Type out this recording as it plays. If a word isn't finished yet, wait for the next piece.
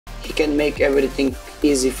can make everything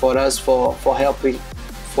easy for us, for helping,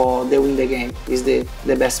 for they win the game. He's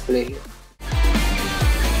the best player here.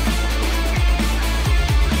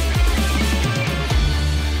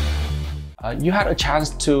 You had a chance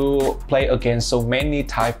to play against so many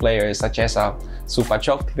Thai players such as Silva,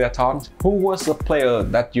 Thong. Who was the player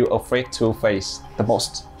that you're afraid to face the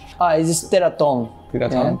most? It's Thong.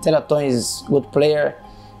 Yeah, Thong is good player.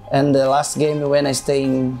 And the last game when I stay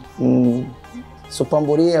in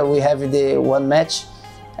Supamburi, we have the one match,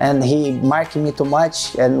 and he marked me too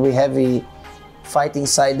much, and we have a fight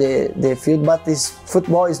inside the field. But this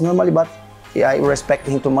football is normally, but I respect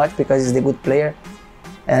him too much because he's the good player.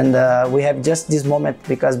 And we have just this moment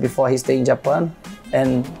because before he stayed in Japan,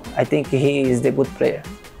 and I think he is the good player.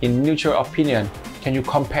 In neutral opinion, can you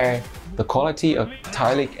compare the quality of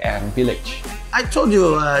Thai League and Village? I told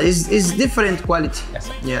you, it's different quality. Yes,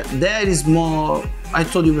 sir. Yeah, there is more. I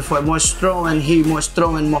told you before, more strong, and he more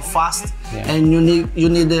strong and more fast. Yeah. And you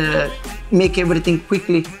need make everything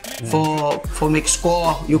quickly for make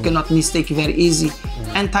score. You cannot mistake very easy.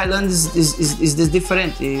 And Thailand is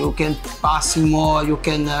different. You can pass him more. You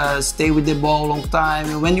can stay with the ball long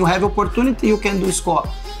time. When you have opportunity, you can do score.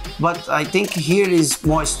 But I think here is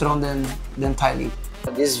more strong than Thailand.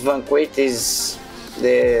 This Van Quyết is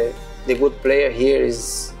the good player here.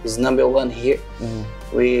 Is #1 here.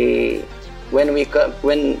 When we come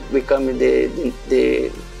in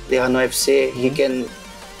the Hanoi FC,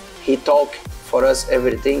 he talk for us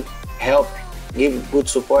everything, help, give good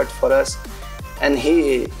support for us, and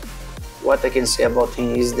what I can say about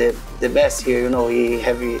him is the best here. You know, he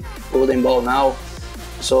have a golden ball now,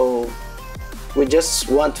 so we just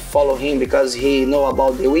want to follow him because he know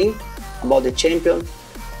about the win, about the champion.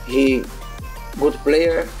 He good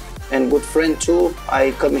player and good friend too.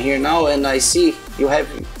 I come here now and I see you have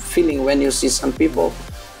feeling when you see some people,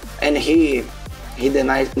 and he the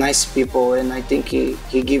nice people, and I think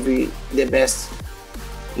he give you the best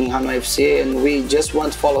in Hanoi FC, and we just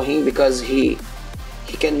want to follow him because he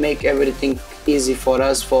can make everything easy for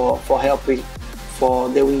us, for helping, for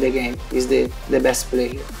they win the game. He's the best player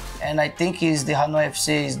here. And I think the Hanoi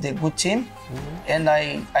FC is the good team, and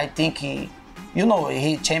I think he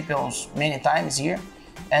champions many times here,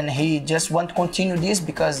 and he just want to continue this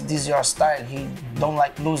because this is your style. He don't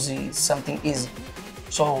like losing something easy.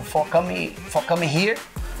 So for coming here,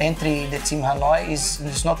 entry the team Hanoi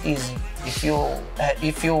is not easy. If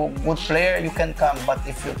you good player, you can come, but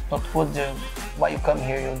if you're not good, why you come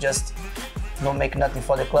here? You just don't make nothing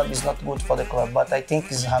for the club. It's not good for the club. But I think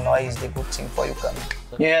Hanoi is the good team for you coming.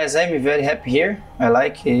 Yes, I'm very happy here. I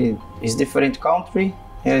like it. It's different country.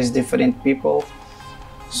 Here is different people.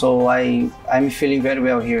 So I'm feeling very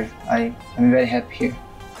well here. I'm very happy here.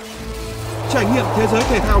 Trải nghiệm thế giới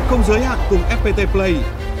thể thao không giới hạn cùng FPT Play.